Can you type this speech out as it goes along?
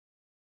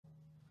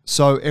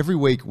So every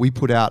week we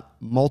put out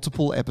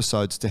multiple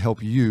episodes to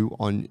help you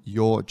on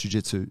your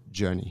jiu-jitsu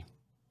journey.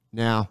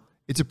 Now,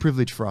 it's a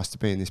privilege for us to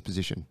be in this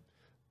position,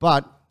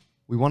 but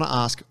we want to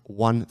ask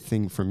one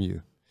thing from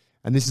you.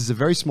 And this is a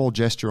very small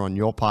gesture on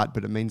your part,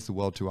 but it means the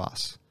world to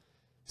us.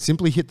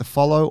 Simply hit the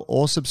follow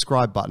or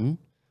subscribe button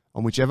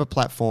on whichever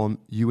platform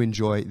you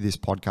enjoy this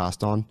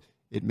podcast on.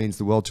 It means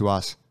the world to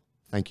us.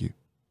 Thank you.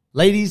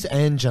 Ladies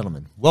and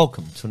gentlemen,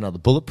 welcome to another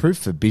Bulletproof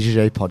for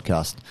BJJ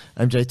podcast.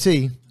 I'm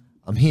JT.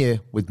 I'm here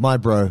with my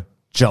bro,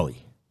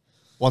 Joey.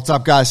 What's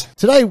up, guys?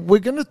 Today, we're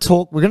going to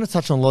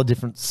touch on a lot of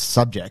different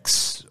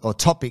subjects or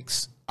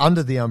topics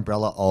under the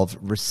umbrella of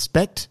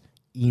respect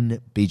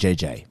in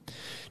BJJ.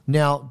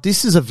 Now,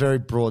 this is a very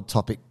broad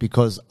topic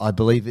because I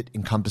believe it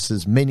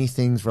encompasses many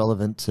things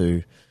relevant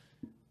to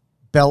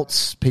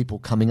belts, people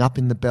coming up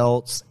in the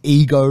belts,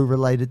 ego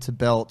related to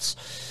belts,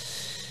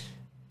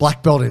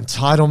 black belt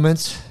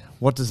entitlement.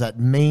 What does that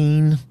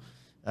mean?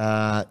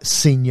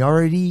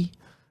 Seniority.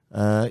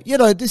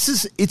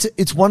 It's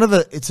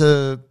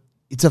a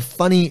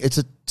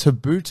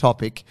taboo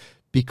topic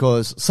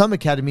because some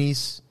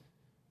academies,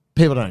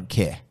 people don't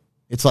care.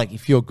 It's like,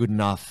 if you're good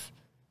enough,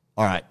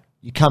 all right,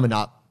 you're coming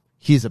up,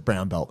 here's a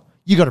brown belt.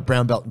 You got a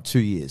brown belt in 2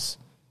 years.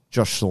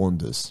 Josh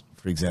Saunders,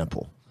 for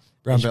example.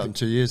 Brown belt in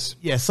 2 years.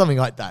 Yeah, something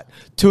like that.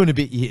 2 and a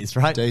bit years,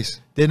 right?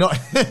 Days. They're not,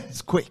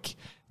 it's quick.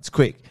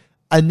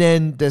 And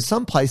then there's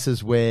some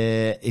places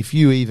where if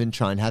you even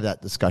try and have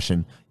that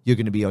discussion, you're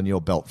going to be on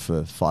your belt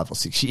for 5 or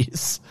 6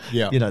 years.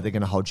 Yeah. They're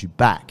going to hold you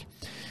back.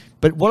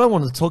 But what I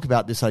want to talk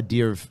about, this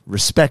idea of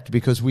respect,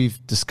 because we've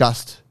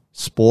discussed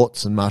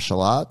sports and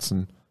martial arts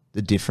and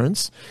the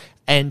difference,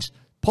 and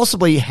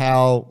possibly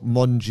how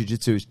modern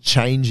jiu-jitsu is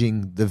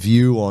changing the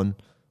view on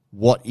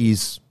what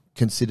is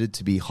considered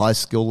to be high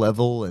skill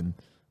level and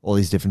all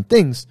these different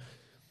things.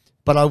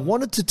 But I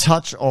wanted to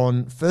touch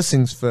on, first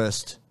things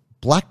first,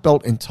 black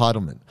belt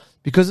entitlement,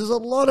 because there's a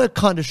lot of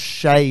kind of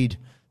shade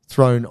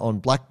thrown on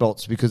black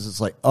belts because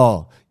it's like,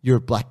 oh, you're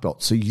a black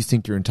belt, so you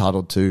think you're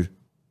entitled to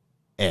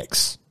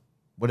X,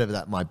 whatever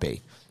that might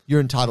be. You're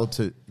entitled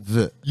to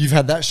the. You've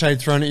had that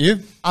shade thrown at you?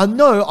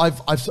 No,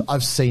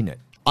 I've seen it.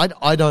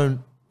 I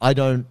don't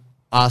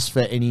ask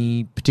for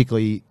any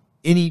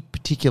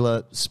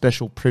particular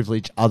special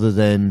privilege other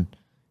than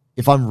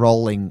if I'm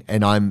rolling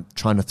and I'm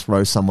trying to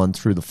throw someone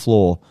through the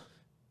floor,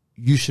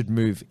 you should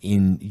move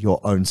in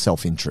your own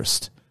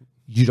self-interest.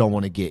 You don't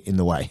want to get in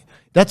the way.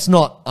 That's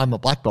not, I'm a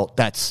black belt.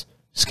 That's,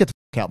 just get the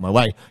fuck out of my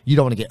way. You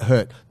don't want to get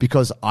hurt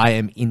because I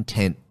am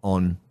intent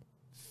on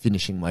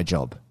finishing my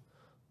job.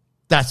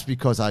 That's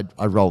because I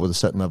roll with a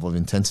certain level of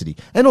intensity.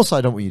 And also,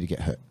 I don't want you to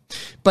get hurt.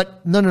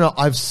 But no.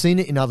 I've seen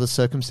it in other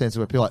circumstances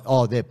where people are like,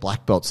 oh, they're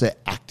black belts. They're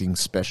acting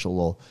special,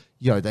 or,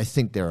 they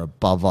think they're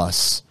above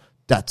us.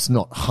 That's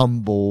not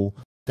humble.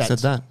 Said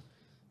that.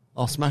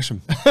 I'll smash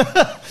them.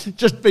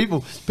 Just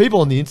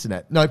people on the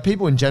internet. No,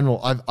 people in general.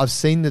 I've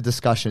seen the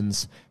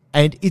discussions,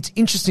 and it's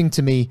interesting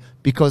to me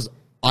because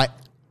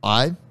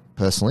I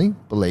personally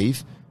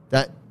believe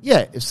that,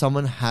 yeah, if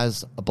someone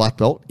has a black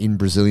belt in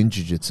Brazilian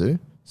Jiu-Jitsu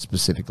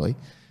specifically,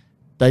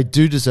 they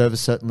do deserve a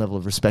certain level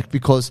of respect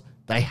because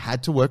they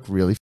had to work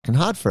really fucking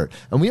hard for it.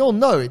 And we all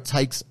know it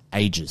takes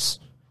ages.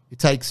 It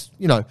takes,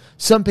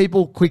 some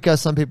people quicker,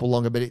 some people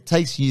longer, but it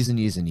takes years and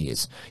years and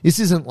years. This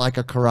isn't like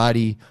a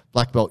karate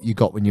black belt you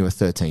got when you were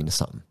 13 or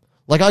something.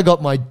 Like I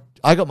got my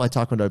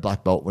Taekwondo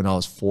black belt when I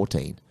was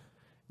 14.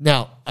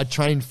 Now, I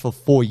trained for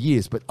 4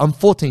 years, but I'm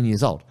 14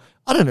 years old.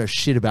 I don't know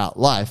shit about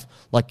life.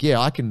 Like, yeah,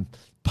 I can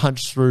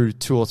punch through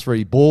 2 or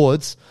 3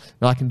 boards,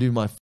 and I can do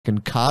my fucking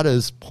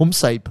katas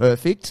pumse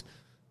perfect.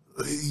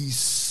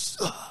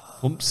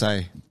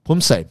 Pumse.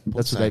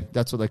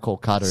 That's what they call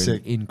kata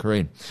in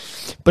Korean.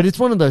 But it's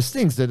one of those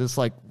things that it's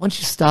like, once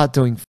you start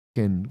doing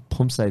fucking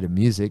pumse to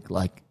music,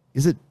 like,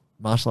 is it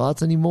martial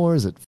arts anymore?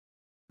 Is it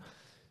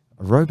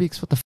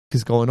aerobics? What the fuck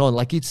is going on?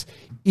 Like, it's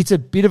a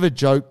bit of a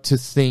joke to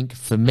think,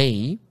 for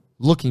me,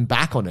 looking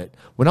back on it,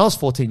 when I was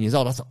 14 years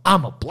old, I was like,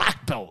 I'm a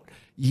black belt.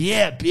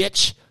 Yeah,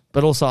 bitch.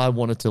 But also I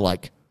wanted to,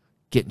 like,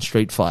 get in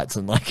street fights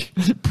and, like,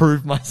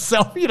 prove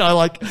myself.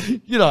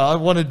 I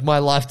wanted my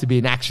life to be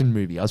an action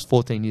movie. I was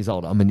 14 years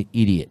old. I'm an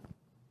idiot.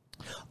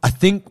 I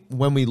think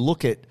when we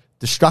look at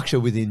the structure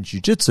within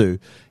jiu-jitsu,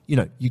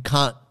 you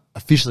can't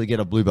officially get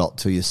a blue belt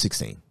till you're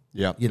 16.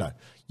 Yeah.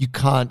 You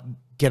can't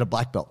get a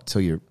black belt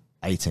till you're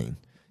 18.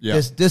 Yeah.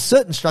 There's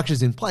certain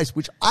structures in place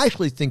which I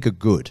actually think are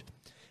good.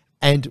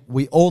 And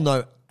we all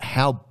know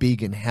how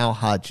big and how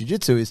hard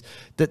jiu-jitsu is,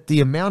 that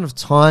the amount of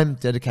time,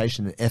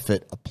 dedication, and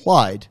effort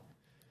applied,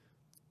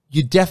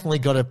 you definitely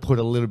got to put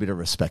a little bit of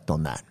respect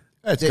on that.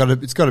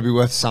 It's got to be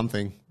worth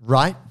something.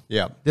 Right?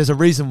 Yeah. There's a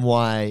reason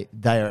why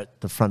they are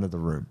at the front of the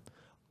room.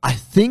 I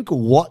think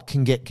what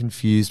can get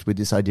confused with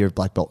this idea of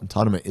black belt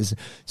entitlement is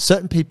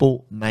certain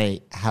people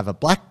may have a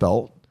black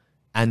belt,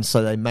 and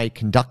so they may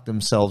conduct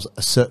themselves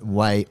a certain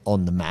way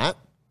on the mat,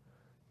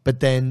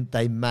 but then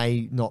they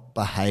may not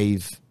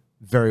behave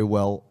very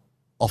well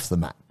off the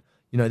mat.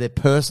 Their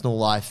personal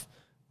life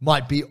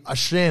might be a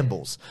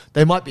shambles.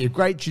 They might be a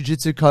great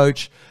jiu-jitsu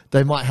coach.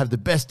 They might have the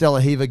best De La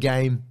Riva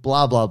game,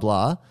 blah, blah,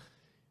 blah.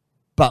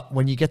 But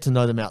when you get to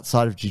know them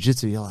outside of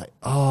jiu-jitsu, you're like,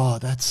 oh,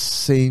 that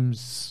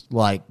seems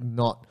like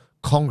not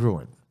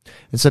congruent.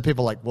 And so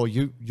people are like, well,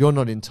 you're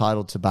not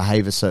entitled to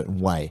behave a certain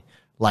way.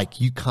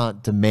 Like, you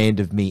can't demand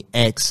of me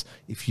X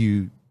if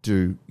you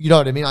do. You know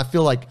what I mean? I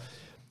feel like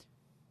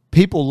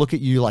people look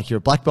at you like you're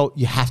a black belt.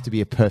 You have to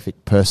be a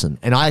perfect person.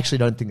 And I actually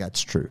don't think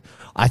that's true.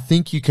 I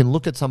think you can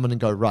look at someone and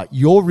go, right,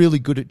 you're really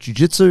good at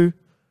jiu-jitsu,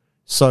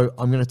 so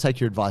I'm going to take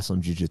your advice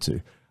on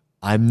jiu-jitsu.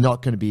 I'm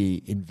not going to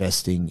be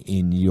investing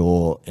in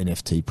your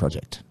NFT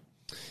project.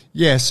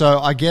 Yeah, so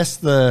I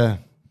guess I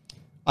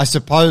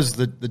suppose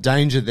the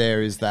danger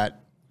there is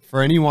that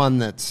for anyone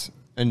that's,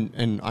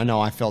 and I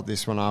know I felt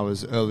this when I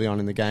was early on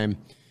in the game,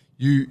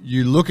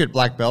 you look at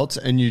black belts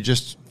and you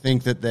just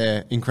think that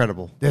they're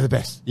incredible. They're the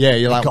best. Yeah,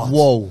 you're like,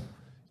 whoa,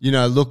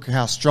 look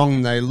how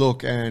strong they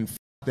look, and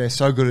they're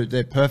so good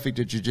they're perfect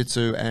at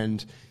jiu-jitsu,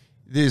 and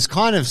there's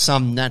kind of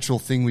some natural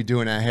thing we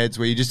do in our heads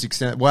where you just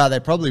accept, wow, they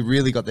probably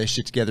really got their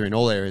shit together in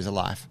all areas of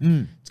life.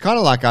 It's kind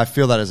of like I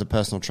feel that as a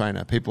personal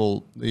trainer.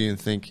 People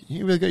think,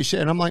 you really got your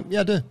shit? And I'm like, yeah,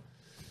 I do.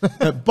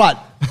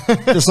 But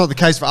that's not the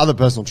case for other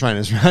personal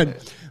trainers, right?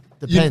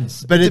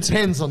 Depends. But it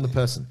depends on the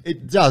person.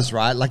 It does,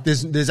 right? Like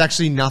there's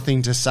actually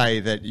nothing to say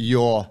that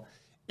you're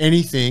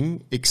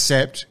anything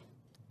except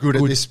good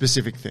at this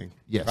specific thing.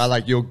 Yes. Right?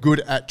 Like you're good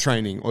at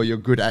training or you're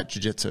good at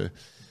jiu-jitsu.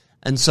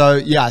 And so,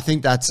 yeah, I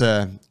think that's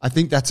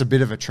a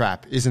bit of a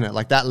trap, isn't it?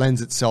 Like that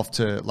lends itself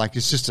to, like,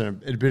 it's just a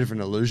bit of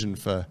an illusion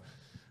for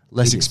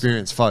less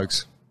experienced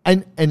folks.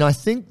 And I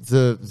think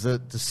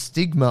the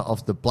stigma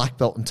of the black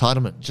belt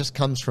entitlement just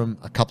comes from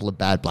a couple of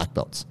bad black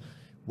belts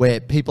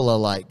where people are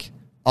like,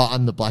 oh,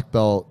 I'm the black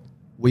belt.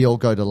 We all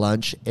go to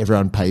lunch.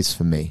 Everyone pays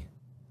for me.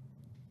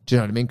 Do you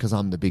know what I mean? Because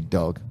I'm the big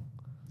dog.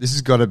 This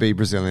has got to be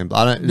Brazilian. No.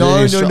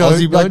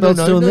 Aussie black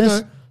belts doing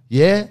this?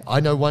 Yeah,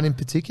 I know one in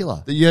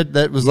particular.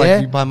 That was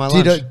like, you buy my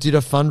lunch. Did a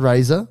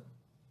fundraiser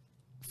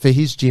for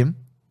his gym,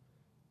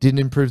 didn't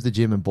improve the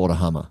gym, and bought a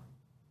Hummer.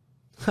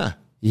 Huh.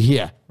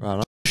 Yeah.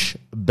 Right.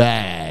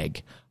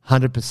 Bag.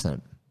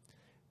 100%.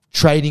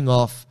 Trading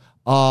off,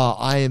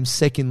 I am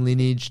second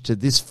lineage to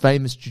this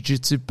famous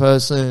jiu-jitsu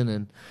person,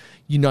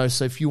 and,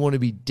 so if you want to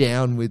be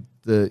down with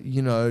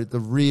the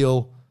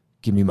real,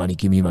 give me money,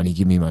 give me money,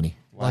 give me money.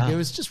 Wow. Like, it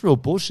was just real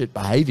bullshit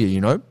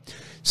behavior,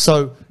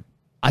 So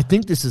I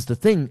think this is the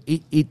thing.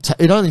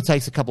 It only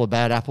takes a couple of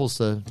bad apples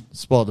to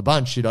spoil the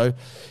bunch,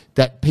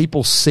 that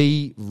people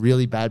see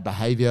really bad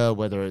behavior,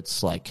 whether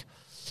it's like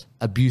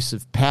abuse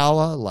of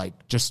power,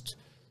 like just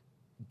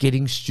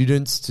getting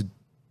students to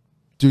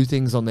do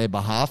things on their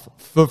behalf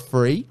for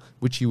free,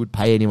 which you would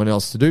pay anyone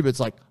else to do. But it's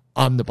like,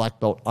 I'm the black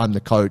belt, I'm the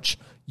coach.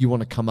 You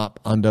want to come up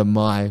under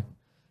my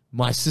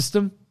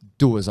system?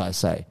 Do as I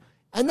say.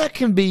 And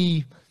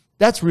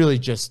that's really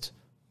just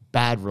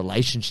bad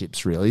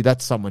relationships, really.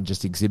 That's someone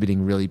just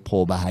exhibiting really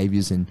poor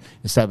behaviors in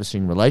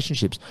establishing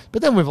relationships.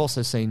 But then we've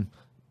also seen,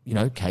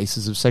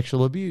 cases of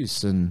sexual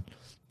abuse and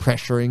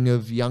pressuring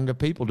of younger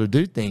people to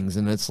do things.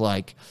 And it's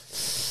like...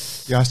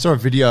 Yeah, I saw a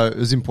video. It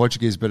was in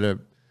Portuguese, but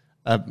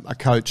a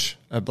coach,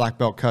 a black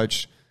belt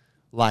coach,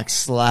 like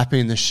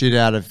slapping the shit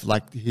out of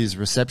like his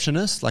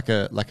receptionist, like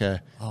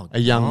a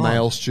young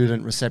male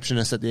student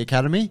receptionist at the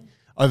academy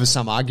over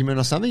some argument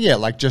or something. Yeah,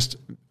 like just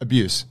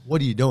abuse.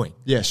 What are you doing?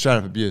 Yeah, straight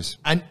up abuse.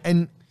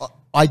 And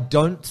I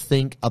don't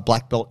think a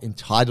black belt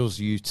entitles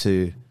you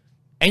to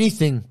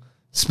anything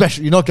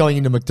special. You're not going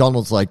into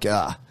McDonald's like,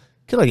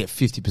 can I get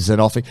 50%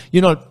 off?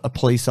 You're not a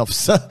police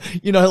officer.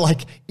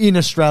 Like in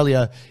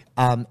Australia,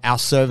 our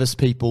service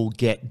people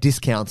get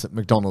discounts at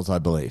McDonald's, I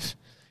believe.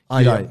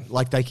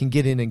 Like they can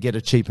get in and get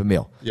a cheaper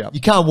meal. Yeah.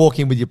 You can't walk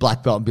in with your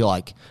black belt and be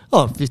like,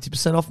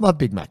 50% off my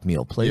Big Mac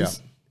meal, please.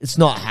 Yeah. It's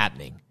not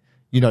happening.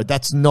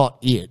 That's not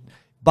it.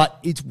 But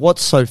it's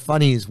what's so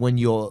funny is when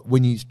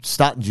you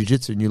start in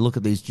jiu-jitsu and you look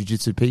at these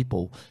jiu-jitsu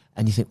people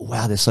and you think,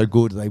 wow, they're so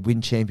good. They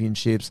win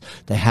championships.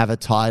 They have a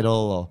title,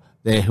 or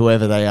they're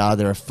whoever they are.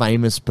 They're a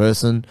famous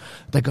person.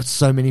 They've got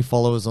so many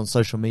followers on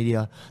social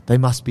media. They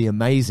must be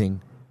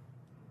amazing.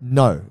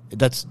 No,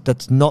 that's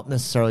not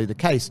necessarily the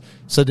case.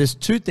 So there's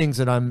two things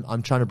that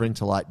I'm trying to bring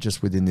to light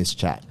just within this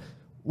chat.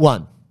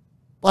 One,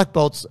 black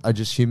belts are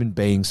just human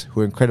beings who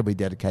are incredibly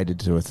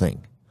dedicated to a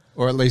thing.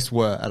 Or at least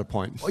were at a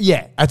point.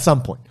 Yeah, at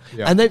some point.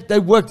 Yeah. And they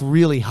worked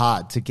really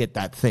hard to get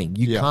that thing.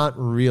 You can't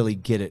really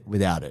get it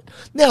without it.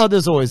 Now,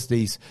 there's always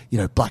these,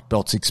 black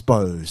belts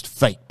exposed,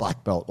 fake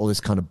black belt, all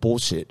this kind of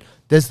bullshit.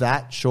 There's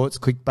that. Sure, it's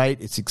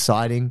clickbait. It's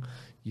exciting.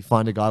 You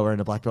find a guy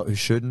wearing a black belt who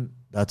shouldn't.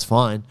 That's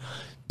fine.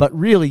 But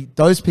really,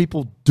 those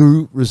people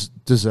do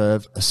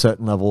deserve a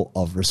certain level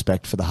of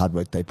respect for the hard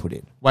work they put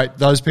in. Wait,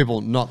 those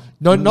people, not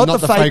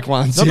the fake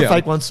ones. Not the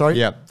fake ones, sorry.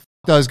 Yeah.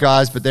 Those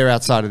guys, but they're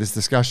outside of this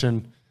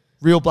discussion.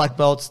 Real black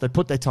belts, they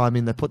put their time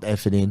in, they put their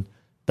effort in.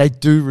 They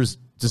do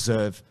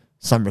deserve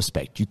some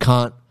respect. You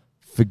can't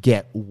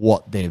forget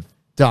what they've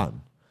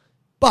done.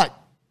 But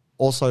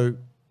also,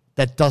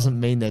 that doesn't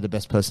mean they're the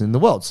best person in the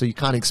world. So you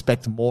can't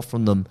expect more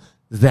from them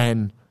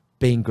than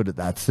being good at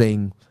that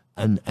thing,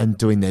 and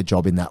doing their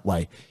job in that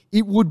way.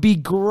 It would be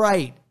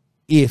great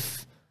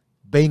if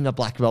being a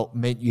black belt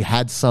meant you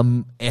had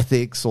some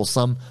ethics or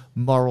some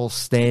moral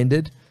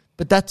standard,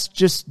 but that's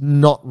just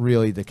not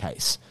really the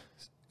case.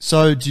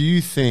 So do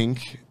you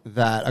think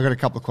that, I got a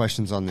couple of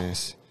questions on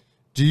this.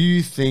 Do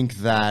you think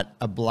that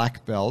a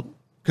black belt,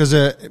 because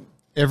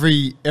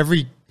every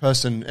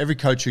person, every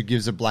coach who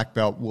gives a black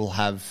belt will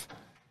have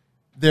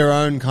their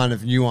own kind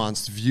of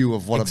nuanced view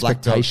of what a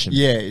black belt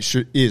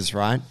is,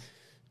 right?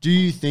 Do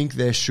you think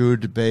there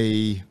should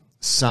be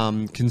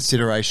some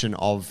consideration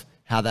of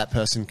how that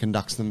person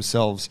conducts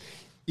themselves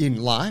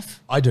in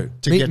life? I do.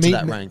 To get to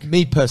that rank.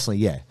 Me personally,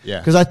 yeah. Yeah.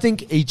 Because I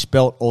think each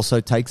belt also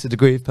takes a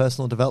degree of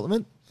personal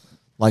development.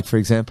 Like, for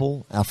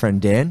example, our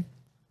friend Dan,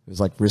 who's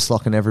like wrist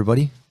locking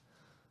everybody.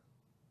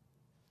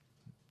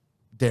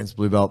 Dan's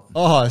blue belt.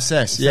 Oh,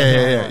 Sess.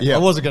 Yeah. I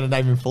wasn't going to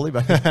name him fully,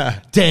 but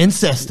Dan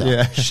Sester.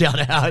 Yeah.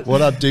 Shout out.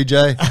 What up,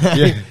 DJ?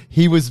 Yeah.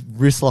 He was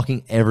wrist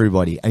locking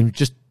everybody and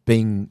just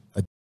being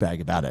a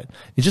bag about it.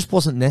 It just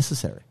wasn't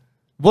necessary.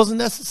 It wasn't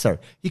necessary.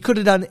 He could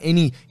have done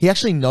he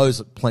actually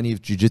knows plenty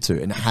of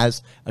jiu-jitsu and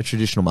has a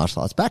traditional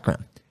martial arts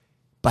background.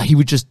 But he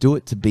would just do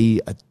it to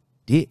be a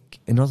dick.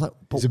 And I was like,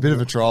 he's a bit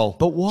of a troll.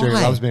 But why? Jerry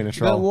loves being a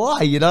troll. But why?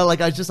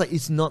 I just like,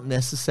 it's not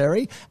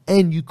necessary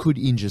and you could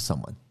injure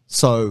someone.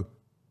 So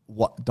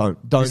what? Don't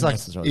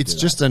necessarily it's do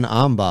just an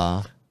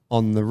armbar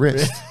on the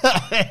wrist.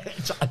 I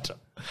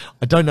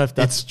don't know if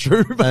that's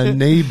true. But a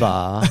knee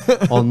bar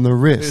on the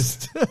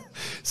wrist.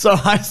 So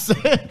I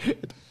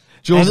said,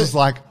 Jules is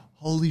like,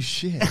 holy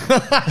shit.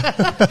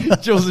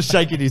 Jules is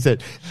shaking his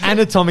head.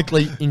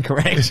 Anatomically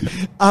incorrect.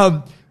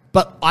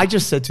 But I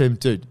just said to him,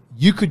 dude,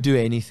 you could do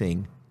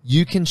anything.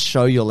 You can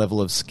show your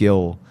level of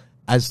skill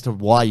as to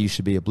why you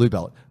should be a blue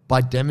belt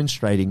by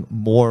demonstrating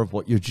more of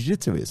what your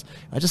jiu-jitsu is.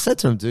 I just said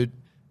to him, dude,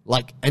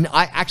 and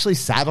I actually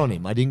sat on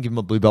him. I didn't give him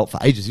a blue belt for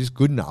ages. He was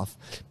good enough.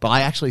 But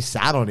I actually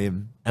sat on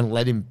him and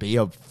let him be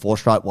a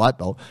 4-stripe white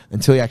belt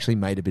until he actually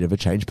made a bit of a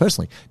change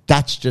personally.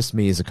 That's just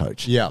me as a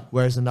coach. Yeah.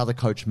 Whereas another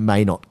coach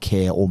may not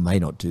care or may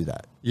not do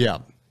that. Yeah.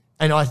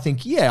 And I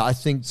think So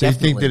you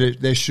think that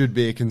there should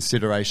be a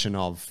consideration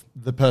of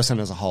the person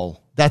as a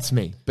whole? That's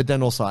me. But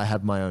then also I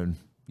have my own,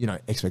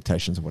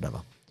 expectations or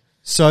whatever.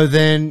 So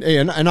then,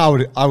 and I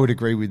would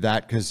agree with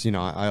that because,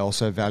 I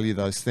also value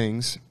those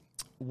things.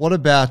 What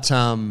about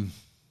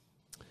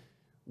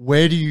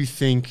where do you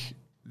think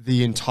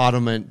the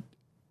entitlement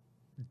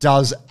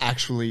does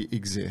actually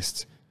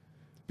exist?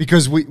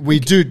 Because we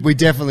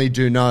definitely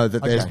do know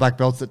that there's black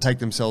belts that take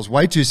themselves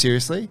way too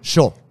seriously.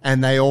 Sure.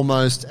 And they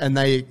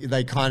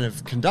they kind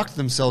of conduct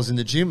themselves in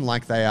the gym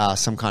like they are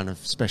some kind of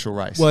special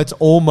race. Well, it's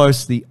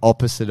almost the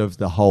opposite of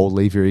the whole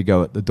leave your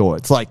ego at the door.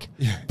 It's like,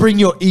 bring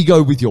your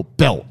ego with your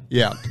belt.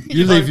 Yeah.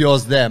 You leave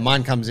yours there.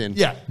 Mine comes in.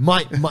 Yeah.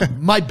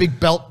 My big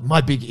belt,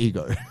 my big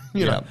ego.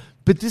 you know.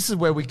 But this is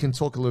where we can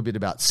talk a little bit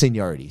about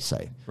seniority,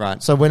 say.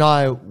 Right. So when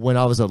I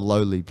was a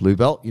lowly blue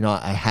belt,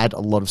 I had a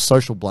lot of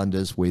social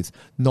blunders with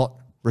not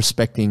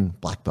respecting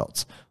black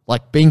belts,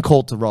 like being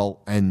called to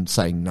roll and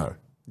saying no.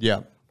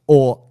 Yeah.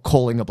 Or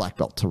calling a black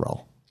belt to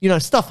roll.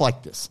 Stuff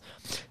like this.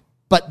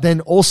 But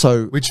then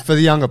also, which for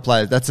the younger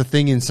players, that's a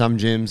thing in some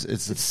gyms.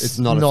 It's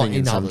not a thing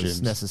in some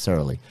gyms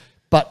necessarily.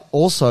 But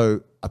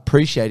also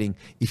appreciating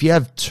if you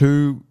have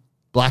two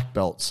black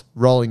belts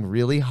rolling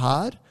really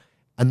hard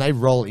and they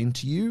roll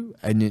into you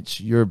and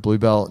you're a blue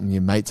belt and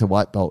your mate's a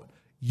white belt,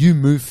 you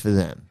move for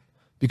them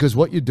because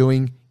what you're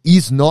doing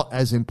is not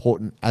as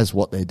important as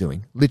what they're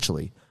doing.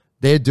 Literally,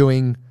 they're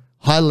doing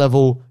high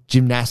level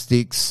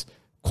gymnastics,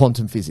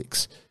 quantum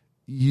physics.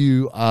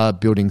 You are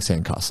building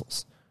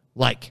sandcastles.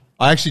 Like,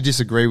 I actually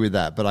disagree with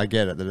that, but I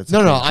get it that it's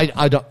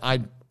I don't.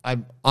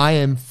 I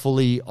am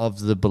fully of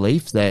the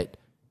belief that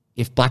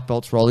if black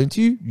belts roll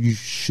into you, you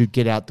should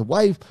get out the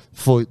way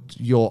for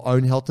your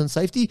own health and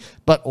safety.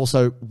 But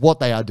also, what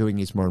they are doing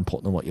is more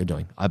important than what you're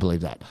doing. I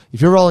believe that. If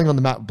you're rolling on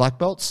the mat with black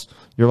belts,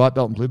 you're a white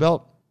belt and blue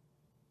belt.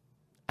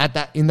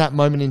 In that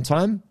moment in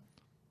time,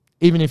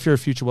 even if you're a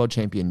future world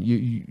champion,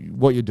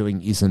 what you're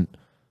doing isn't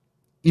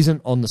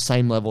on the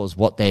same level as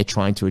what they're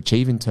trying to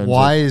achieve in terms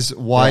of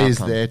why is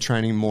their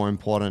training more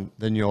important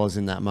than yours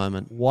in that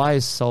moment? Why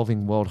is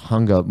solving world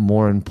hunger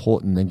more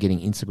important than getting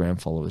Instagram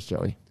followers,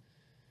 Joey?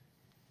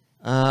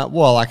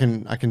 Well, I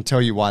can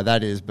tell you why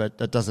that is, but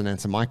that doesn't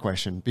answer my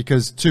question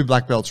because two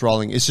black belts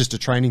rolling is just a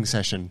training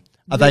session.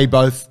 Are they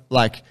both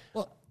like?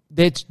 Well,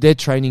 their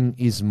training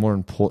is more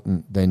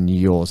important than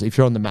yours. If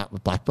you're on the mat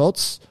with black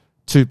belts,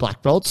 two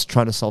black belts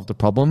trying to solve the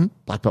problem,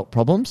 black belt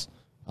problems,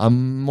 are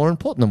more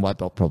important than white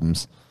belt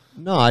problems.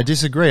 No, I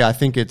disagree. I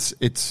think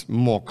it's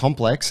more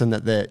complex and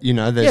that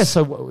there's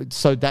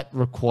so that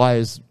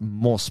requires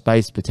more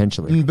space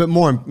potentially. But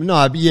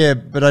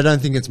but I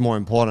don't think it's more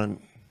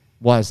important.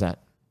 Why is that?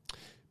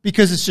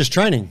 Because it's just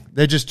training.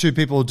 They're just two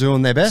people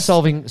doing their best.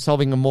 Solving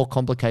a more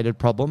complicated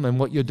problem and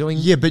what you're doing.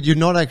 Yeah, but you're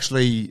not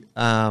actually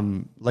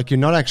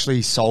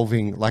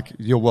solving like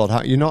your world.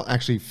 You're not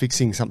actually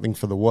fixing something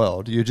for the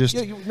world. You're just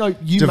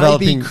you may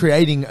be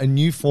creating a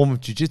new form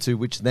of jiu-jitsu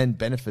which then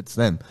benefits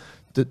them.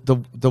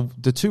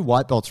 the two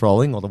white belts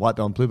rolling, or the white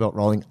belt and blue belt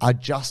rolling, are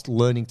just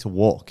learning to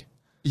walk.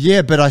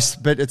 Yeah, but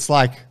it's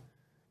like,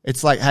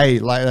 hey,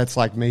 like that's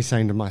like me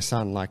saying to my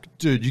son, like,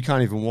 dude, you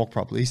can't even walk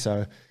properly,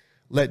 so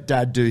let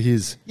dad do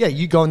his. Yeah,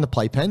 you go in the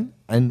playpen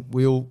and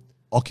we'll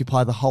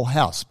occupy the whole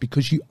house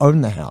because you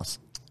own the house.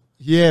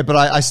 Yeah, but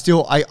I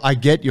still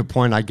get your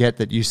point. I get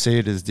that you see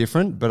it as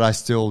different, but I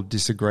still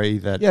disagree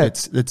that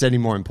it's any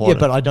more important.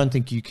 Yeah, but I don't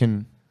think you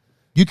can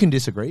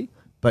disagree,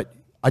 but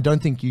I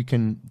don't think you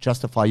can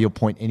justify your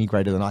point any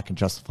greater than I can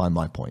justify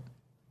my point.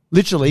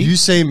 Literally. You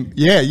seem,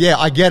 yeah,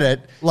 I get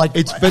it. Like,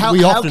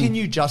 how can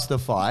you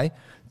justify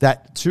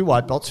that two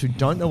white belts who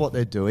don't know what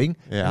they're doing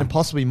and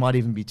possibly might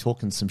even be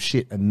talking some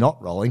shit and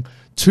not rolling,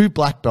 two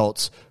black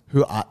belts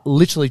who are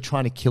literally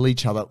trying to kill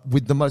each other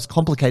with the most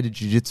complicated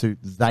jiu-jitsu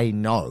they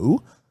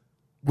know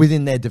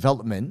within their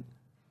development,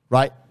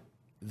 right?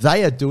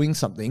 They are doing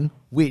something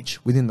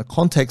which, within the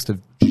context of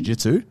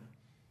jiu-jitsu,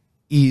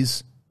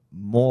 is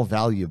more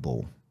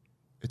valuable.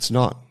 It's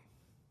not.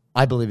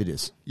 I believe it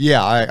is.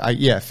 Yeah,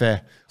 yeah,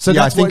 fair. So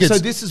yeah, that's so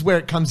this is where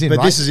it comes in, but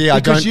right? This is I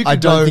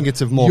don't think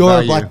it's of more you're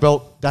value. You're a black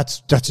belt.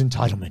 That's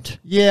entitlement.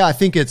 Yeah, I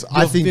think it's.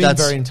 I think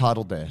that's very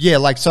entitled there. Yeah,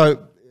 like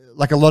so.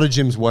 Like a lot of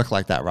gyms work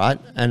like that, right?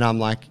 And I'm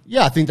like,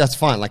 yeah, I think that's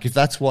fine. Like if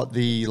that's what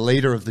the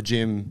leader of the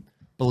gym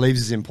believes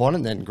is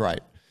important, then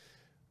great.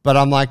 But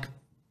I'm like,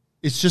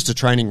 it's just a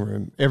training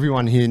room.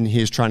 Everyone in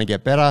here is trying to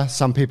get better.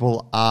 Some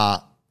people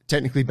are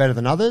technically better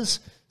than others.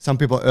 Some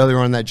people are earlier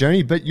on that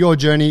journey, but your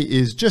journey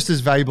is just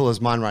as valuable as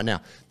mine right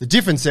now. The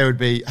difference there would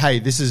be, hey,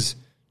 this is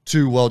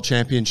two world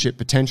championship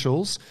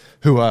potentials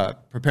who are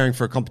preparing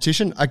for a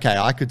competition. Okay,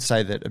 I could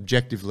say that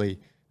objectively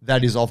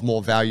that is of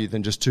more value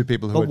than just two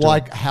people who are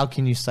doing. How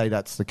can you say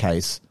that's the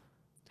case?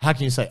 How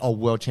can you say,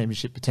 world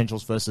championship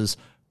potentials versus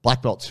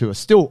black belts who are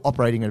still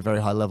operating at a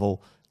very high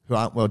level who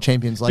aren't world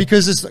champions? Like,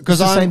 because it's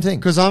the same thing.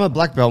 Because I'm a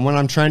black belt. When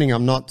I'm training,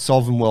 I'm not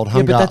solving world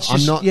hunger. But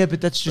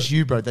that's just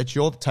you, bro. That's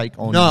your take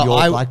on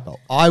your black belt.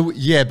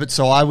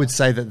 So I would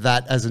say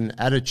that as an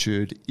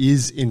attitude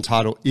is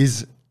entitled.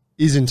 Is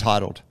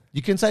entitled.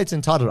 You can say it's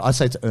entitled. I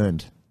say it's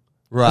earned.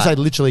 Right. I say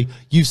literally,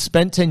 you've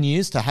spent 10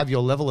 years to have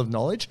your level of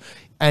knowledge.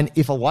 And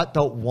if a white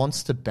belt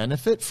wants to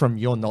benefit from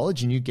your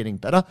knowledge and you getting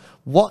better,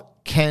 what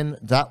can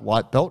that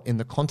white belt in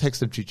the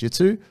context of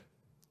jiu-jitsu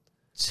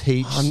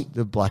teach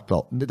the black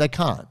belt? They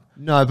can't.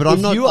 No, but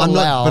I'm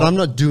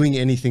not doing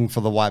anything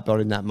for the white belt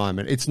in that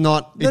moment. It's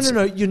not.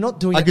 No. You're not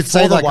doing. I could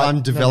say like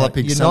I'm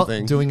developing something.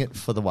 You're not doing it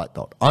for the white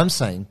belt. I'm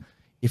saying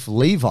if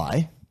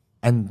Levi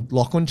and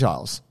Lachlan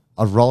Giles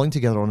are rolling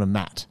together on a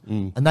mat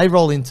and they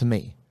roll into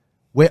me,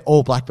 we're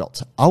all black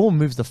belts. I will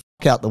move the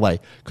fuck out the way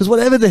because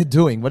whatever they're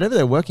doing, whatever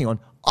they're working on,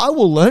 I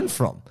will learn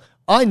from.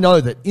 I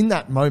know that in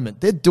that moment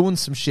they're doing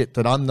some shit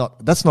that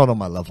that's not on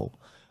my level.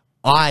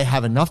 I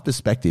have enough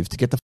perspective to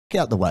get the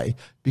fuck out the way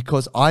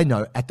because I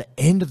know at the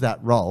end of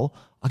that roll,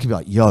 I can be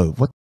like, yo,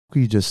 what the fuck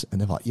were you just, and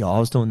they're like, yo, I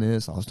was doing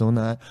this, I was doing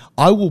that.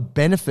 I will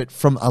benefit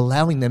from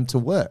allowing them to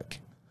work.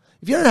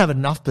 If you don't have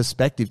enough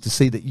perspective to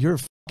see that you're a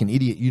fucking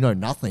idiot, you know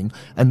nothing,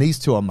 and these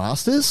two are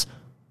masters,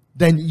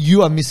 then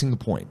you are missing the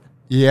point.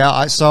 Yeah,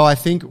 I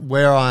think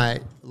where I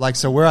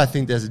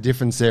think there's a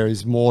difference there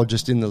is more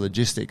just in the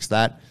logistics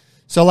fair,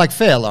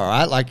 all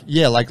right? Like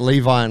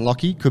Levi and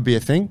Lockie could be a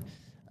thing.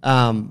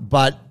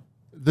 But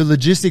the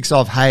logistics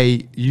of,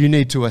 hey, you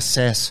need to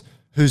assess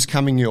who's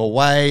coming your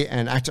way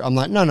and I'm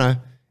like, no.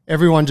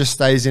 Everyone just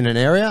stays in an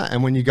area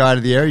and when you go out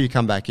of the area, you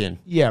come back in.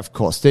 Yeah, of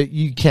course.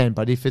 You can,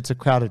 but if it's a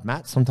crowded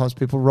mat, sometimes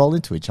people roll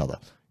into each other.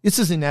 This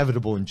is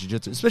inevitable in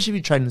jiu-jitsu, especially if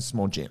you train in a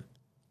small gym.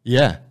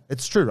 Yeah,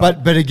 it's true,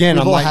 right? But again,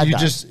 I'm like,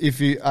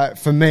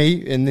 for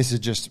me, and this is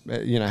just,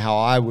 how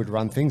I would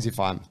run things if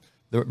I'm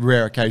the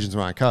rare occasions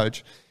when I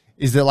coach,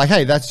 is that like,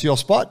 hey, that's your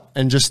spot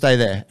and just stay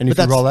there. And if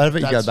you roll out of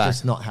it, you go back. That's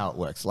just not how it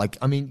works. Like,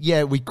 I mean,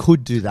 yeah, we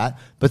could do that,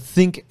 but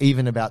think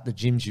even about the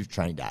gyms you've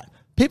trained at.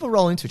 People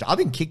roll into each other. I've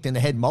been kicked in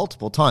the head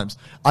multiple times.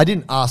 I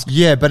didn't ask,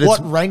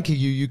 what rank are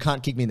you? You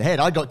can't kick me in the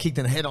head. I got kicked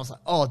in the head. I was like,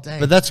 oh, dang.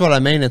 But that's what I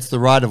mean. It's the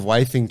right of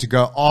way thing to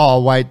go,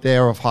 oh, wait,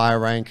 they're of higher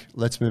rank.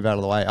 Let's move out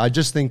of the way. I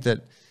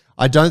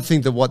don't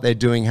think that what they're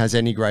doing has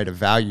any greater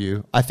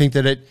value. I think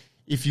that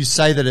if you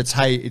say that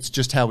it's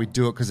just how we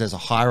do it because there's a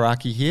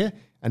hierarchy here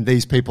and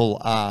these people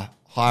are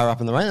higher up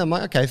in the rank, I'm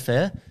like, okay,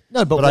 fair.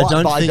 No, but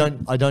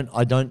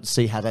I don't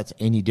see how that's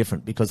any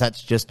different because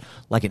that's just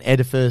like an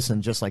edifice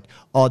and just like,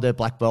 oh, they're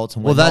black belts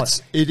and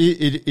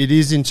it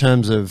is in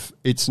terms of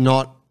it's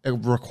not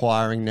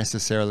requiring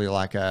necessarily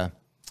like an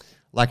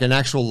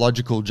actual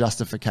logical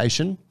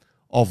justification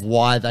of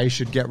why they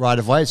should get right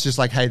of way. It's just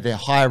like, hey, they're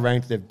higher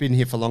ranked, they've been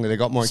here for longer, they've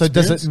got more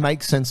experience. So does it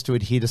make sense to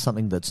adhere to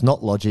something that's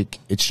not logic,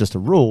 it's just a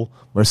rule,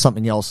 whereas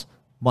something else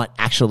might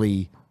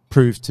actually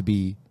prove to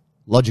be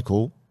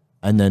logical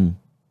and then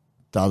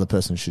the other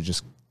person should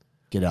just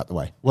get out the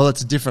way? Well,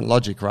 it's a different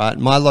logic, right?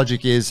 My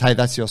logic is, hey,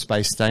 that's your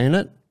space, stay in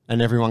it, and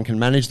everyone can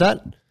manage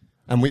that.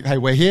 And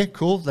we're here,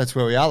 cool, that's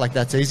where we are, like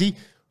that's easy.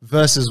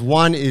 Versus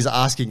one is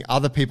asking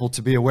other people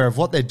to be aware of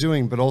what they're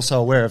doing, but also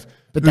aware of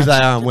who they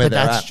are and where they're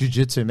at. But that's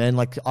jiu-jitsu, man.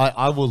 Like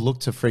I will look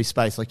to free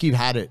space. Like you've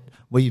had it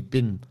where you've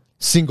been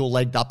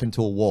single-legged up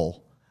into a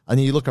wall. And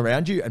then you look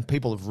around you and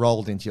people have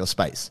rolled into your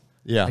space.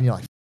 Yeah. And you're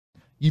like,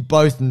 you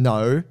both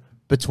know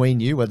between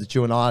you, whether it's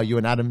you and I or you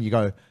and Adam, you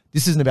go,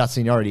 this isn't about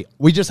seniority.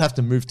 We just have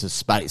to move to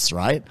space,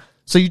 right?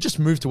 So you just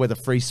move to where the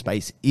free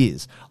space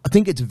is. I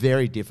think it's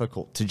very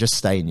difficult to just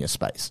stay in your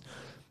space.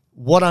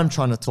 What I'm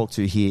trying to talk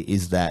to here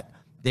is that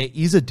there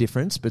is a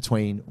difference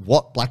between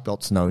what black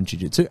belts know in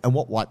jiu-jitsu and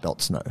what white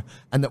belts know,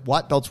 and that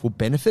white belts will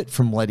benefit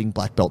from letting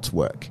black belts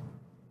work.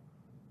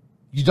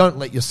 You don't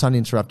let your son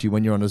interrupt you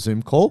when you're on a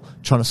Zoom call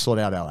trying to sort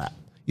out our app.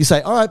 You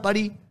say, all right,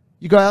 buddy,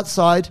 you go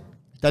outside.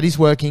 Daddy's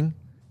working.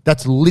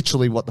 That's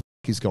literally what the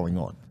f*** is going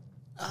on.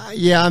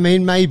 Yeah, I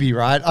mean, maybe,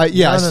 right?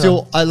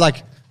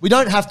 We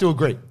don't have to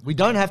agree. We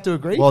don't have to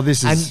agree. Well,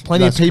 this is... And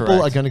plenty of people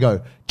correct. are going to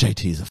go,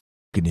 JT is a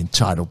fucking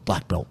entitled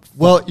black belt.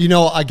 Well,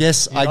 I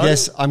guess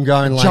I'm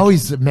going like...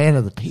 Joey's the man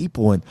of the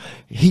people and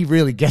he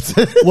really gets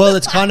it. Well,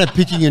 it's kind of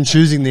picking and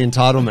choosing the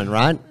entitlement,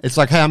 right? It's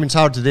like, hey, I'm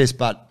entitled to this,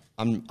 but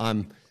I'm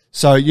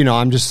so,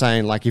 I'm just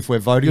saying, like, if we're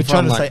voting You're for...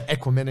 trying to like, say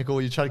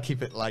ecumenical. You're trying to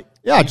keep it like...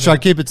 Yeah, I try to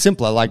keep it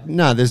simpler. Like,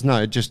 no, there's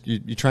no... Just,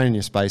 you train in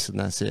your space and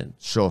that's it.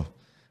 Sure.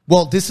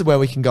 Well, this is where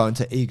we can go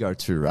into ego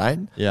too, right?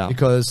 Yeah.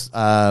 Because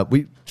do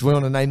we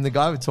want to name the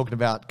guy? We're talking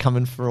about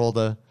coming for all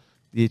the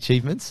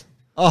achievements.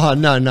 Oh,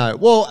 no.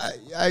 Well,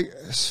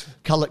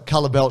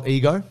 Color belt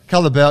ego.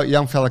 color belt,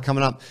 young fella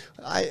coming up.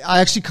 I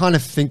actually kind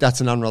of think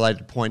that's an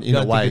unrelated point in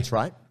a way. Think it's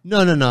right?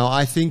 No.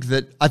 I think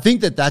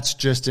that that's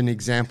just an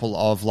example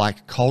of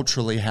like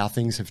culturally how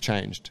things have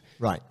changed.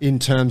 Right. In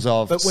terms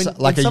of But when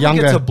like a someone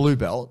younger gets a blue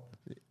belt,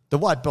 the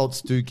white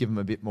belts do give them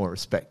a bit more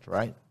respect,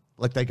 right?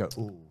 Like they go,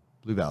 ooh,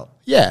 blue belt.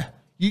 yeah.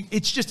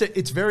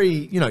 It's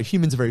very,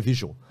 humans are very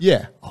visual.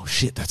 Yeah. Oh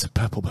shit, that's a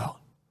purple belt.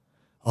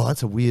 Oh,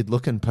 that's a weird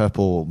looking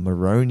purple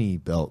Maroni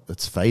belt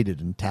that's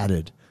faded and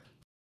tattered.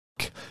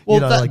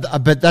 Well,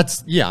 but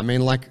that's, I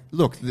mean, like,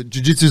 look, the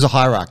jiu-jitsu is a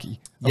hierarchy,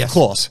 of Yes.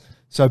 course.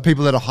 So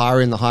people that are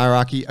higher in the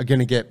hierarchy are going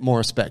to get more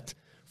respect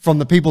from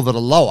the people that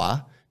are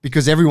lower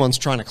because everyone's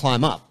trying to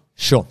climb up.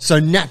 Sure. So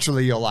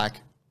naturally you're like,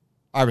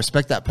 I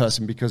respect that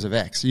person because of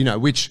X,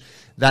 which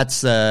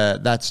that's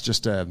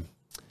just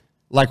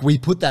like we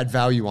put that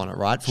value on it,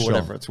 right? For Sure.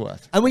 whatever it's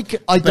worth. And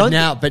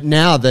But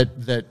now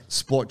that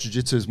sport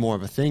jiu-jitsu is more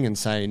of a thing and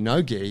say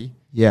no gi,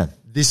 yeah.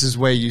 this is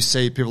where you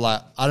see people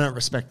like, I don't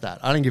respect that.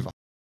 I don't give a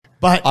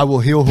But I will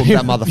heel hook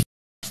that motherfucker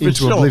into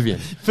sure, oblivion.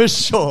 For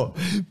sure.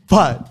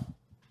 But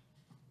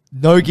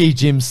no-gi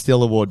gyms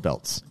still award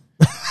belts.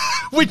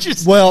 Which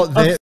is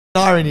irony,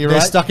 right?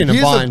 They're stuck in a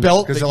Here's bind a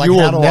belt because that they're like, you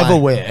how will do never I?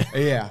 wear.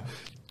 Yeah.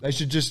 They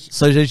should just...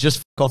 So they just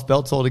f*** off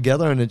belts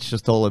altogether and it's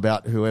just all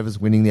about whoever's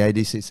winning the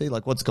ADCC?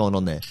 Like, what's going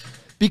on there?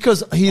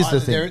 Because here's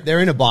the thing. They're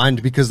in a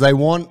bind because you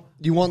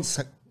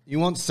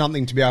want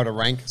something to be able to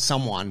rank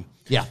someone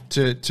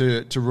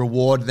to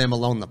reward them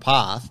along the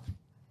path,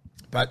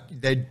 but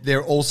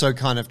they're also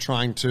kind of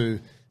trying to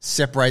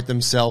separate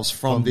themselves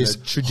from this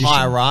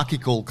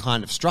hierarchical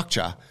kind of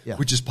structure,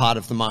 which is part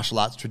of the martial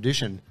arts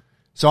tradition.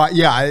 So,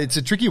 it's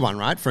a tricky one,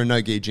 right, for a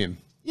no-gi gym.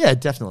 Yeah,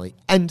 definitely.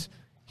 And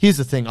here's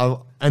the thing,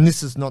 and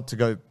this is not to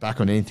go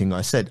back on anything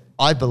I said.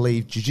 I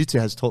believe jiu-jitsu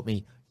has taught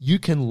me you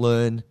can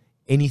learn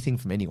anything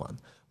from anyone.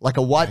 Like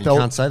a white belt.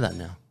 You can't say that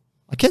now.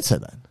 I can say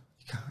that.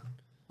 You can't.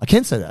 I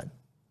can say that.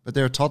 But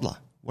they're a toddler.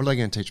 What are they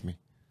going to teach me?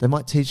 They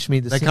might teach me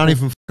They can't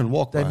even fucking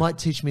walk. They bro. might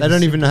teach me. They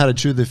don't even know how to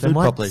chew their food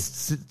properly.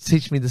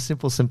 Teach me the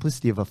simple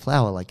simplicity of a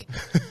flower. Like,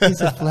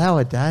 here's a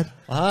flower, Dad.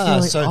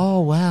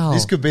 Oh wow,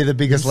 this could be the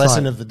biggest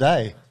lesson of the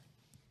day.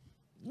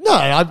 No,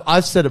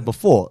 I've said it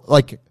before.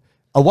 Like,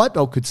 a white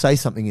belt could say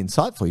something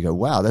insightful. You go,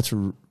 wow, that's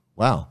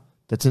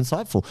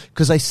insightful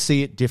because they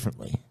see it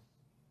differently.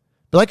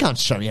 But they can't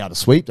show me how to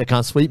sweep. They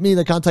can't sweep me.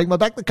 They can't take my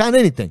back. They can't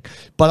anything.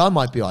 But I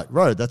might be like,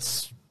 bro, that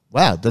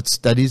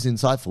is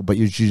insightful. But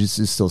your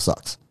jiu-jitsu still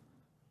sucks.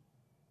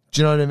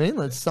 Do you know what I mean?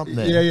 That's something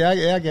there.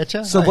 Yeah, I get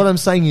you. So what I'm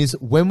saying is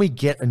when we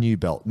get a new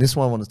belt, and this is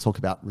why I want to talk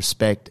about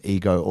respect,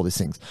 ego, all these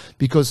things,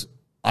 because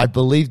I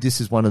believe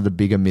this is one of the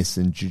bigger myths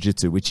in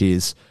jiu-jitsu, which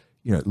is,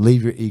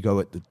 leave your ego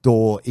at the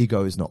door.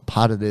 Ego is not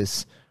part of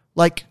this.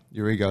 Like,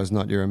 your ego is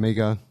not your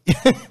amigo.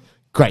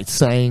 Great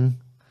saying.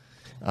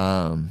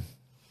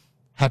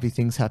 Happy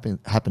things happen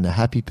to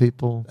happy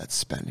people. That's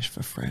Spanish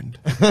for friend.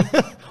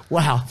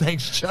 Wow,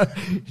 thanks, Joe.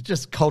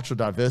 Just cultural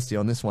diversity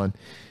on this one.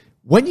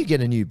 When you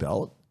get a new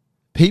belt,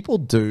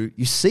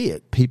 you see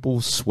it.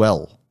 People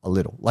swell a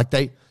little. Like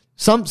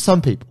some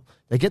people,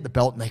 they get the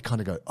belt and they kind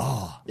of go,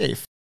 oh, yeah, you're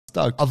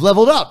stoked. I've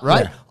leveled up,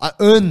 right? Yeah. I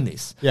earned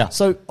this. Yeah.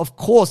 So of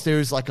course there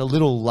is like a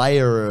little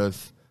layer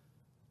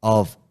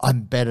of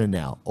I'm better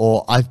now,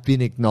 or I've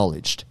been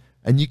acknowledged,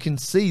 and you can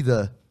see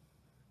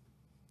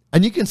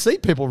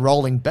people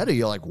rolling better.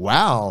 You're like,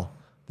 wow,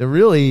 they're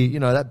really,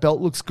 that belt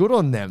looks good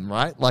on them,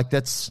 right? Like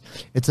it's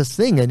a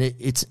thing, and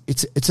it's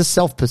a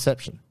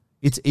self-perception.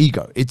 It's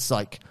ego. It's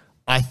like,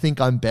 I think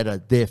I'm better,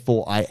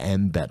 therefore I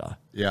am better.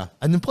 Yeah.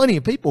 And then plenty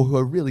of people who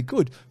are really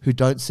good who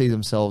don't see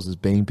themselves as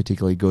being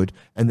particularly good,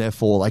 and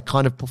therefore they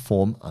kind of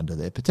perform under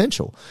their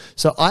potential.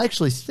 So I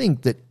actually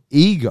think that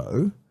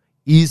ego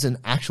is an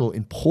actual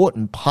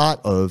important part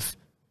of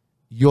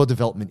your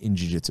development in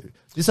jiu-jitsu.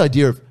 This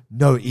idea of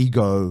no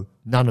ego,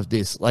 none of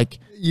this, like...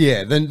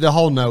 Yeah, then the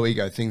whole no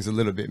ego thing's a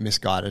little bit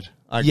misguided.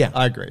 I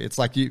agree. It's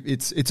like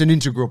it's an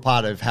integral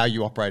part of how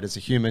you operate as a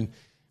human.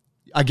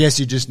 I guess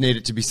you just need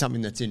it to be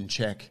something that's in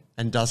check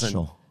and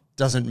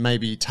doesn't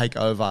maybe take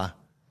over,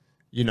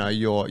 you know,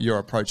 your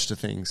approach to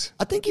things.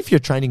 I think if you're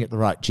training at the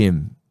right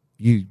gym,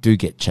 you do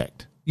get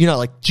checked. You know,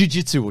 like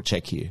jiu-jitsu will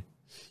check you.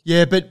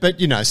 Yeah, but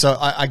you know, so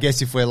I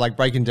guess if we're like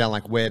breaking down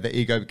like where the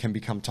ego can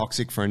become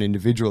toxic for an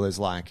individual is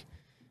like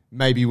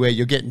maybe where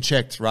you're getting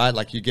checked, right?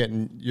 Like you're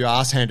getting your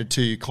ass handed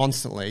to you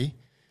constantly,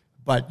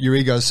 but your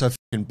ego is so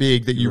fucking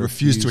big that you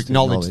refuse to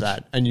acknowledge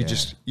that, and you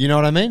just, you know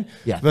what I mean?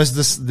 Yeah.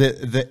 Versus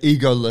the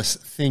egoless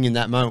thing in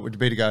that moment would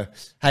be to go,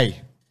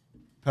 hey,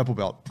 purple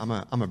belt,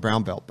 I'm a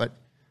brown belt, but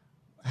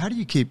how do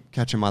you keep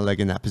catching my leg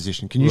in that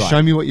position? Can you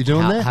show me what you're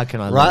doing there? How can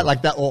I? Right,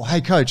 like that. Or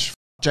hey, coach,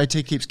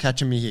 JT keeps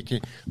catching me here.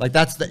 Like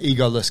that's the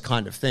egoless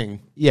kind of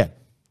thing. Yeah.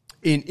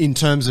 In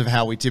terms of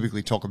how we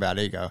typically talk about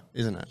ego,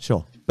 isn't it?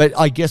 Sure. But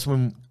I guess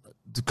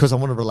because I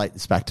want to relate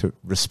this back to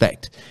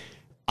respect,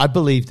 I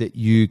believe that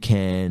you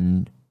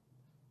can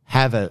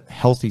have a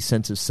healthy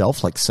sense of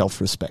self, like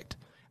self-respect,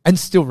 and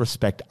still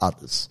respect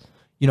others.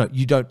 You know,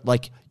 you don't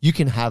like, you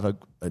can have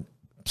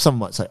someone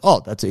might say,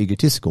 oh, that's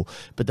egotistical.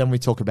 But then we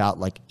talk about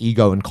like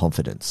ego and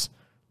confidence.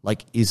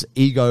 Like, is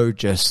ego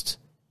just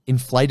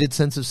inflated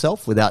sense of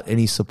self without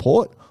any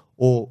support,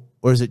 or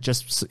is it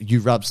just you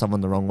rub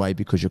someone the wrong way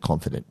because you're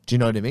confident? Do you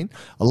know what I mean?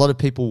 A lot of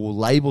people will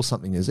label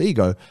something as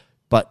ego,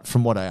 but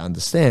from what I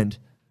understand,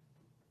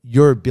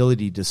 your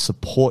ability to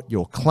support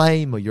your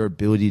claim or your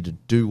ability to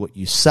do what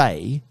you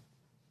say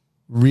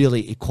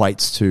really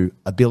equates to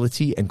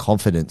ability and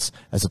confidence,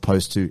 as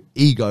opposed to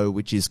ego,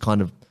 which is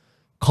kind of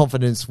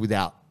confidence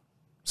without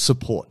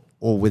support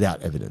or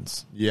without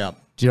evidence. Yeah.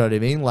 Do you know what I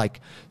mean?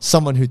 Like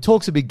someone who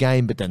talks a big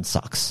game but then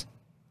sucks.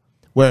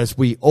 Whereas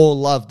we all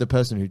love the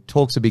person who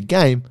talks a big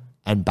game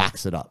and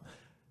backs it up.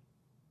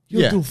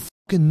 You're doing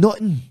fucking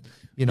nothing.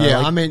 You know, yeah,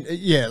 like, I mean,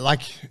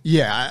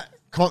 yeah,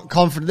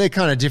 confident. They're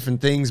kind of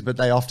different things, but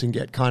they often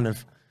get kind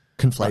of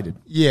conflated.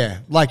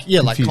 Like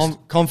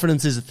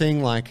confidence is a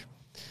thing. Like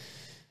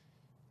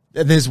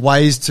there's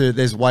ways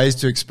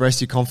to express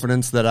your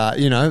confidence that are,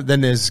 you know. Then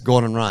there's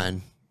Gordon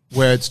Ryan,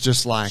 where it's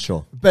just like,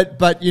 sure.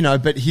 But you know,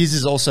 but his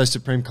is also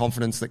supreme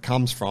confidence that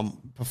comes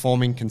from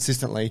performing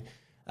consistently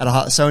at a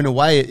high. So in a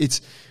way,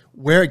 it's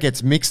where it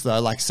gets mixed though.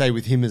 Like say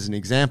with him as an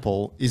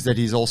example, is that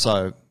he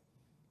also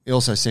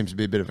seems to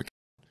be a bit of a,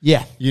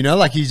 you know,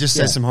 like he just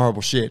says some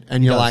horrible shit,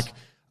 and you're like,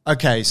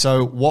 okay,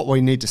 so what we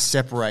need to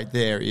separate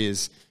there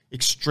is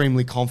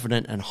extremely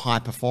confident and high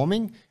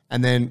performing,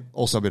 and then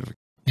also a bit of a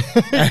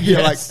and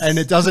you're like, and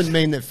it doesn't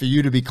mean that for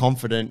you to be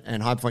confident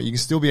and high performing, you can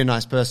still be a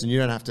nice person. You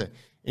don't have to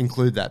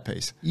include that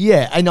piece.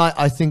 Yeah, and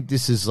I think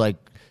this is like,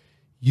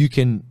 you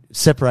can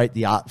separate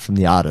the art from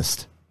the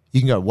artist. You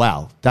can go,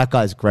 wow, that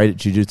guy's great at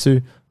jiu-jitsu,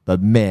 but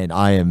man,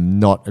 I am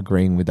not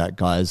agreeing with that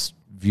guy's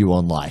view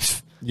on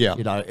life. Yeah.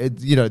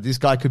 This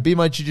guy could be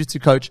my jiu-jitsu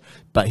coach,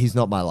 but he's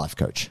not my life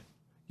coach.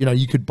 You know,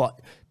 you could buy,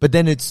 but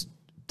then there's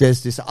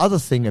this other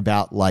thing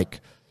about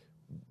like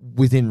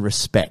within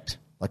respect,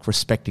 like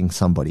respecting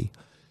somebody.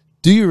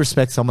 Do you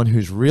respect someone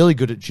who's really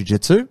good at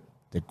jiu-jitsu?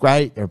 They're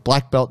great, they're a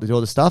black belt, they do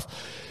all this stuff.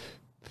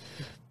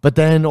 But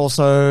then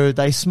also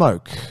they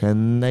smoke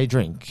and they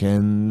drink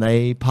and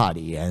they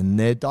party and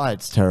their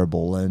diet's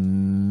terrible,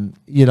 and,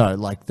 you know,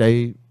 like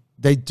they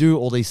do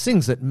all these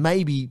things that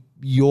maybe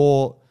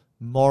your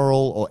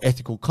moral or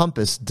ethical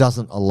compass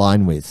doesn't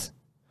align with.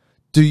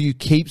 Do you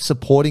keep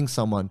supporting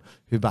someone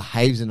who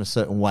behaves in a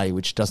certain way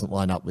which doesn't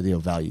line up with your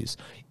values?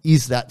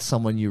 Is that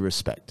someone you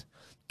respect?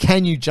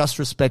 Can you just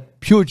respect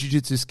pure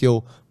jiu-jitsu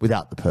skill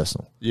without the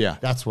personal? Yeah.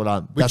 That's what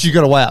Which you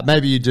got to weigh up.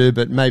 Maybe you do,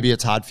 but maybe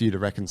it's hard for you to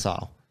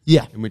reconcile.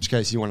 Yeah. In which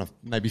case you want to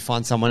maybe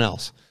find someone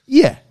else.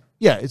 Yeah.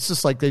 Yeah. It's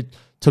just like they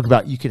talk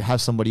about, you could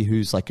have somebody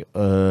who's like,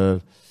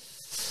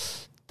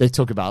 they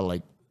talk about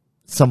like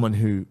someone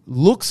who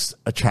looks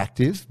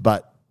attractive,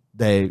 but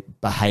they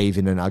behave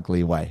in an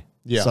ugly way.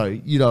 Yeah. So,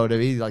 you know what I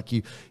mean? Like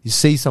you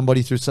see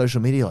somebody through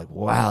social media, like,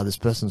 wow, this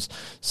person's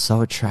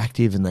so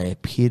attractive and they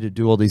appear to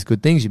do all these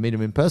good things. You meet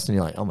them in person,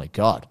 you're like, oh my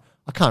God,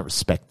 I can't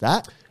respect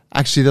that.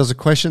 Actually, there was a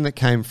question that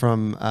came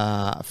from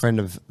a friend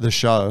of the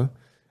show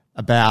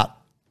about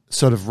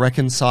sort of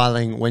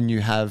reconciling when you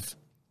have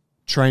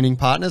training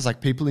partners,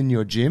 like people in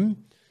your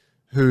gym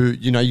who,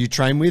 you know, you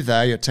train with,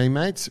 they're your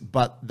teammates,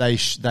 but they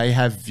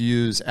have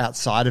views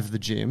outside of the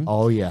gym.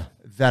 Oh, yeah.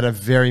 That are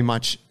very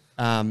much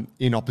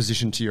in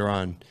opposition to your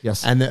own.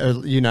 Yes. And,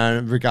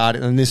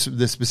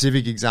 the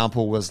specific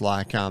example was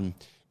like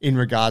in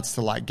regards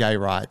to like gay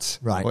rights,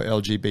 right, or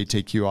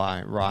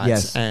LGBTQI rights,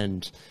 yes,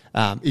 and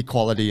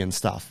equality and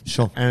stuff.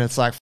 Sure. And it's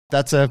like,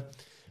 that's a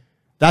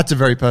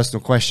very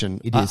personal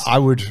question. It is. I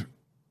would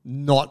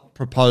not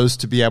propose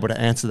to be able to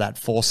answer that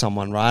for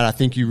someone, right? I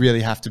think you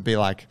really have to be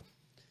like,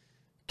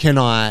 can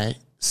I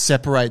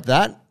separate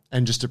that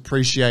and just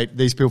appreciate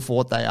these people for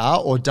what they are?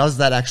 Or does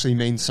that actually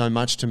mean so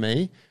much to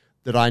me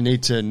that I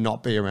need to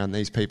not be around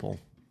these people?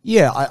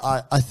 Yeah,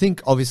 I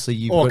think obviously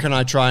you. Or can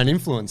I try and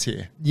influence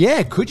here?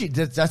 Yeah, could you?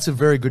 That's a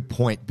very good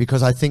point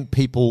because I think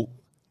people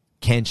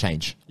can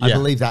change. I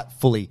believe that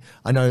fully.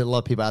 I know a lot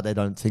of people out there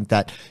don't think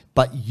that,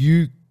 but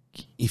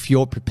if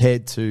you're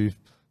prepared to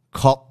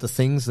cop the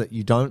things that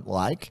you don't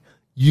like,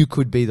 you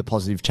could be the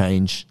positive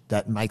change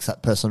that makes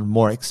that person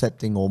more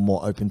accepting or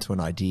more open to an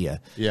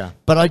idea. Yeah.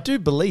 But I do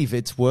believe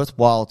it's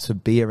worthwhile to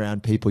be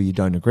around people you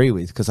don't agree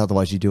with because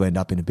otherwise you do end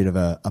up in a bit of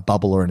a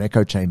bubble or an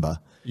echo chamber.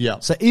 Yeah.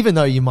 So even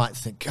though you might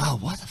think, oh,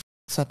 why the f***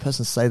 does that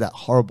person say that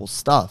horrible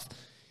stuff?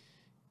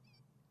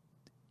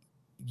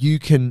 You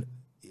can,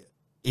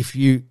 if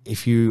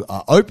you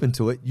are open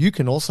to it, you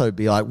can also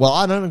be like, well,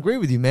 I don't agree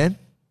with you, man.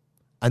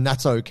 And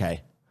that's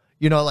okay.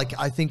 You know, like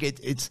I think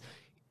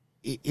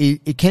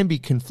it can be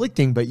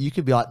conflicting, but you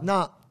could be like,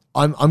 nah,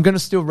 I'm going to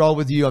still roll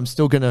with you. I'm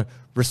still going to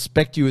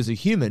respect you as a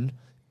human,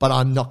 but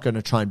I'm not going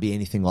to try and be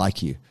anything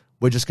like you.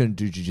 We're just going to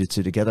do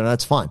jiu-jitsu together, and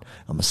that's fine.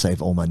 I'm going to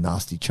save all my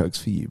nasty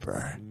chokes for you, bro.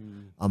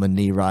 I'm going to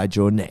knee ride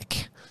your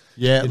neck.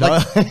 Yeah, you know?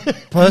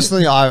 like,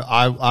 personally,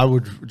 I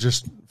would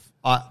just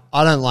I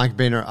don't like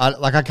being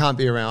I can't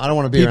be around. I don't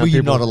want to be around people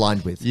you're not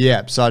aligned with.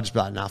 Yeah, so I just be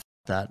like, nah, f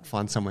that.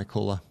 Find somewhere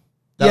cooler.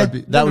 That would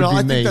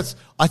be me.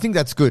 I think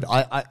that's good.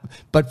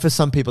 But for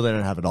some people, they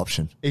don't have an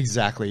option.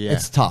 Exactly. Yeah,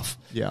 it's tough.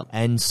 Yeah,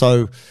 and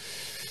so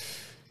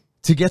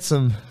to get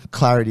some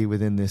clarity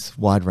within this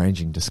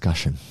wide-ranging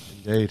discussion,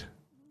 indeed,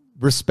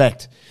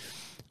 respect.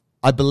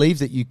 I believe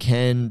that you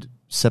can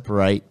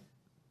separate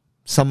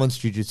someone's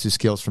jiu-jitsu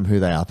skills from who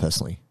they are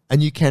personally.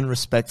 And you can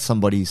respect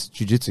somebody's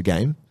jiu-jitsu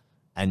game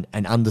and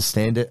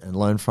understand it and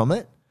learn from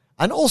it.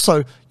 And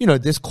also, you know,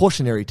 there's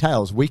cautionary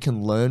tales. We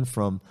can learn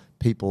from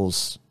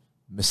people's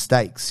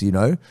mistakes, you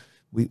know.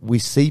 We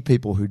see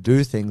people who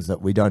do things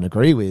that we don't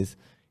agree with,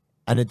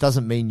 and it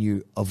doesn't mean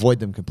you avoid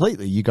them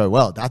completely. You go,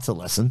 well, that's a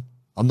lesson.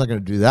 I'm not going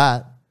to do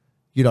that.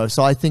 You know,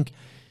 so I think,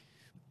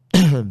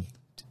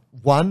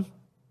 one,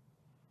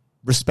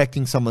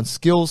 respecting someone's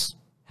skills,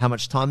 how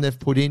much time they've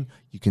put in,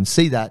 you can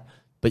see that,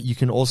 but you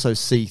can also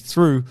see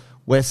through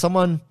where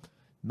someone,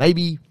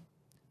 maybe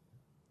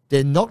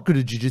they're not good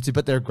at jiu-jitsu,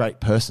 but they're a great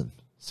person.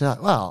 So,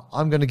 like, well,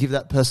 I'm going to give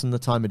that person the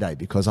time of day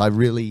because I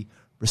really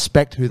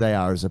respect who they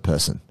are as a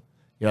person.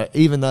 You know,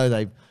 even though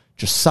they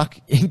just suck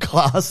in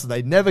class,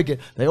 they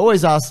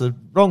always ask the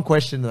wrong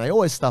question and they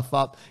always stuff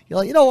up. You're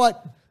like, you know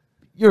what?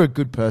 You're a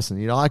good person.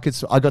 You know, I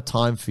got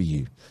time for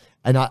you.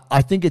 And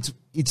I think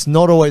it's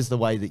not always the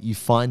way that you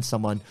find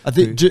someone. I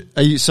think.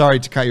 Are you, sorry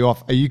to cut you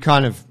off? Are you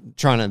kind of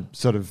trying to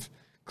sort of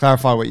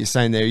clarify what you're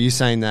saying there? Are you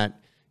saying that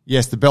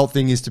yes, the belt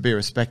thing is to be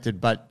respected,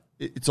 but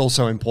it's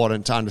also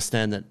important to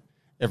understand that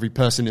every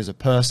person is a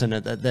person,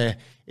 and that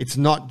it's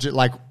not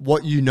like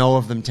what you know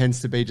of them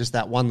tends to be just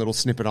that one little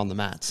snippet on the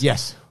mats.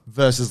 Yes.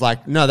 Versus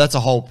like, no, that's a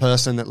whole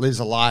person that lives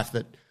a life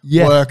that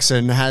works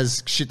and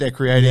has shit they're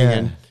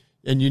creating,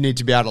 and you need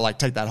to be able to like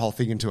take that whole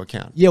thing into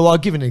account. Yeah, well, I'll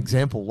give an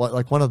example.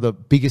 Like one of the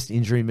biggest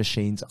injury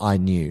machines I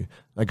knew,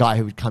 a guy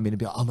who would come in and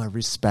be like, oh, my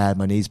wrist's bad,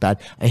 my knee's bad,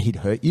 and he'd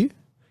hurt you.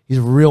 He's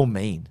real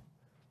mean.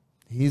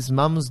 His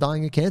mum was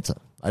dying of cancer.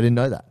 I didn't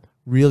know that.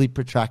 Really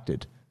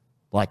protracted,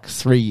 like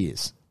 3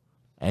 years.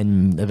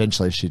 And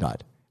eventually she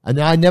died. And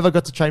then I never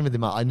got to train with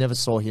him. I never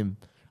saw him.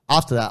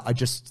 After that, I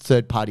just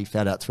third party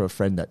found out through a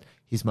friend that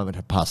his mum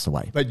had passed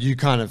away. But you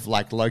kind of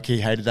like low-key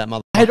hated that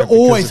motherfucker. I had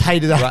always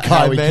hated that guy,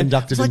 how he man.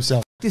 conducted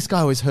himself. This guy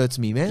always hurts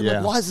me, man. Yeah.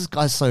 Like, why is this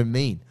guy so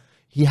mean?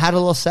 He had a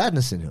lot of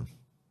sadness in him,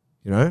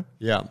 you know?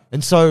 Yeah.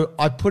 And so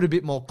I put a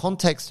bit more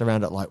context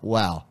around it, like,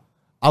 wow,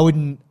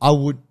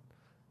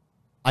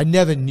 I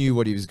never knew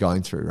what he was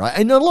going through, right?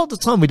 And a lot of the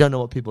time we don't know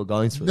what people are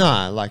going through.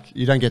 No, like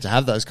you don't get to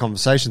have those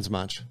conversations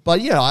much.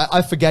 But yeah,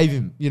 I forgave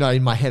him, you know,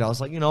 in my head. I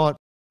was like, you know what?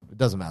 It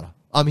doesn't matter.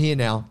 I'm here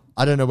now.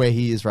 I don't know where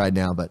he is right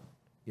now, but,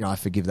 you know, I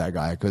forgive that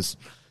guy because,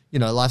 you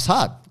know, life's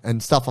hard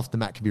and stuff off the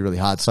mat can be really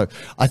hard. So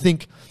I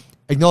think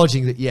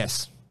acknowledging that,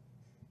 yes,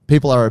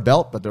 people are a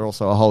belt, but they're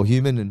also a whole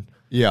human, and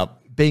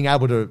being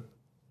able to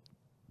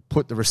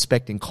put the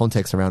respect in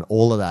context around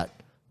all of that,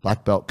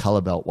 black belt, color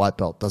belt, white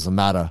belt, doesn't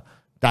matter.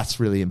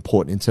 That's really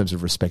important in terms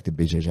of respect at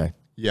BJJ.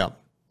 Yeah,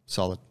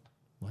 solid.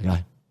 My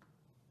guy.